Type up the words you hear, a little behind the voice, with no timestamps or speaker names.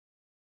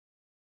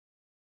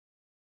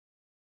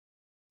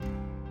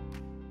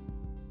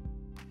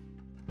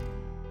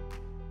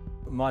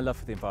My love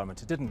for the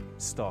environment, it didn't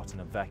start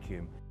in a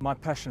vacuum. My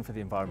passion for the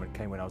environment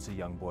came when I was a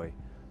young boy.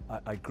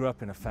 I grew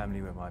up in a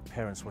family where my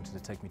parents wanted to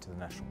take me to the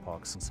national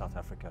parks in South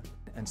Africa.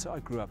 And so I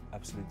grew up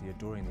absolutely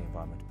adoring the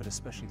environment, but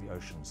especially the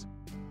oceans.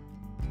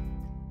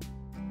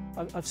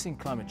 I've seen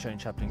climate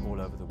change happening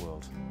all over the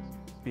world,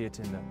 be it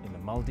in the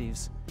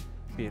Maldives,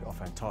 be it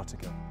off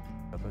Antarctica.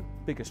 The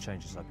biggest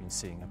changes I've been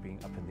seeing have been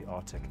up in the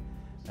Arctic.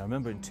 Now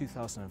remember in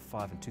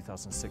 2005 and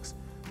 2006,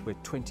 where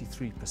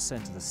 23%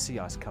 of the sea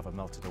ice cover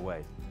melted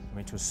away. I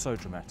mean, it was so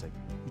dramatic.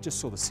 You just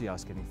saw the sea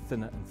ice getting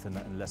thinner and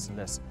thinner and less. And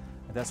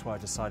that's why I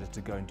decided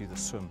to go and do the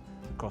swim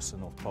across the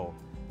North Pole.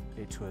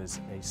 It was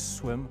a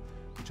swim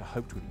which I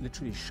hoped would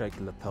literally shake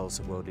the lapels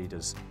of world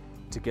leaders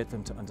to get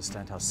them to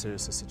understand how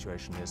serious the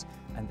situation is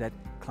and that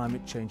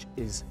climate change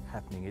is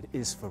happening. It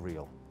is for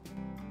real.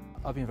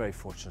 I've been very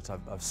fortunate.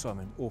 I've swum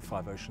in all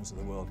 5 oceans of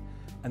the world,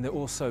 and they're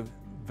also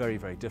very,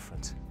 very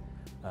different.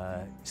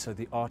 So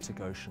the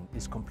Arctic Ocean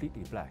is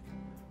completely black.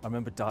 I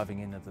remember diving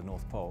in at the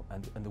North Pole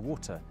and the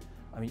water,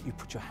 I mean, you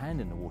put your hand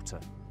in the water,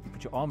 you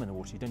put your arm in the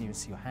water, you don't even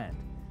see your hand.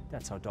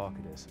 That's how dark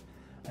it is.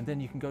 And then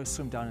you can go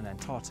swim down in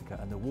Antarctica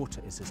and the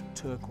water is this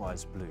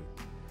turquoise blue.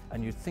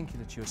 And you'd think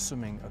that you're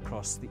swimming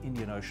across the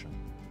Indian Ocean,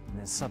 and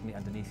then suddenly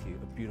underneath you,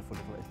 a beautiful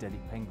little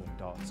Adelie penguin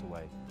darts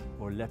away,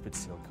 or a leopard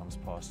seal comes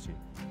past you.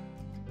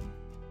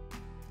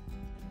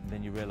 And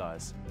then you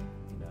realize,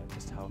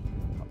 just how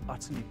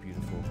utterly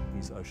beautiful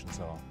these oceans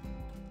are.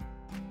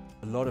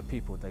 A lot of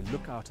people, they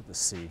look out at the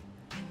sea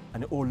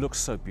and it all looks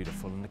so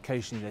beautiful, and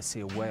occasionally they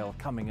see a whale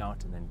coming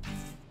out and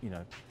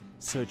then,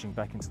 surging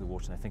back into the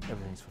water, and they think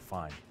everything's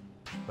fine,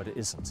 but it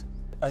isn't.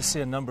 I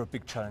see a number of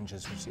big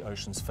challenges which the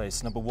oceans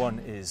face. Number one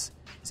is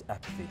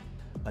apathy.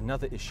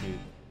 Another issue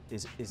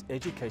is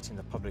educating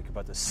the public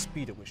about the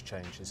speed at which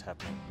change is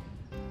happening.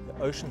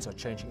 The oceans are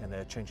changing, and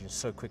they're changing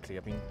so quickly.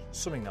 I've been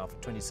swimming now for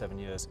 27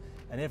 years,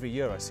 and every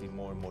year I see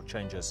more and more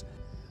changes.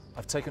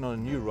 I've taken on a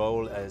new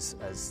role as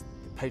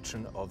the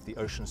patron of the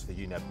oceans for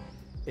UNEP.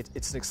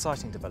 It's an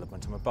exciting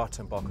development. I'm about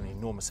to embark on an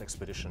enormous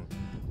expedition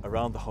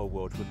around the whole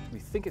world. We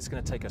think it's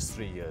going to take us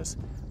 3 years.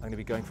 I'm going to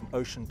be going from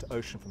ocean to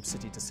ocean, from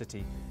city to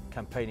city,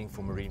 campaigning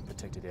for marine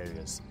protected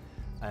areas.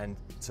 And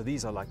so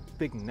these are like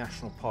big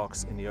national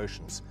parks in the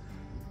oceans.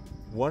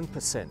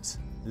 1%,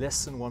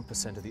 less than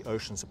 1% of the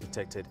oceans are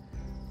protected.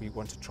 We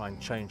want to try and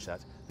change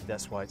that. And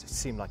that's why it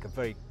seemed like a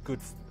very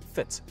good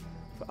fit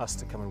for us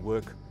to come and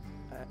work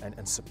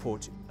and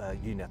support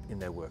UNEP in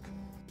their work.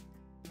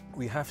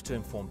 We have to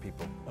inform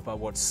people about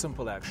what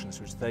simple actions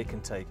which they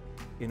can take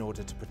in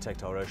order to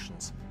protect our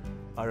oceans.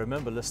 I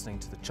remember listening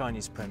to the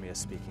Chinese Premier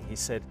speaking. He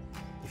said,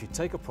 if you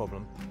take a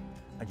problem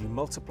and you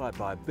multiply it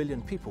by 1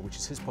 billion people, which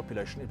is his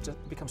population,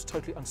 it becomes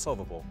totally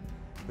unsolvable.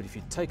 But if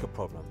you take a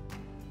problem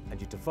and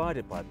you divide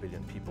it by 1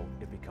 billion people,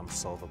 it becomes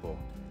solvable.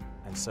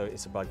 And so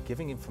it's about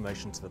giving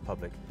information to the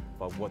public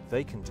about what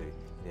they can do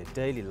in their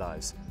daily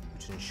lives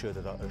to ensure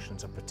that our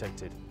oceans are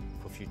protected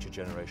for future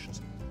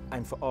generations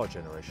and for our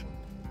generation.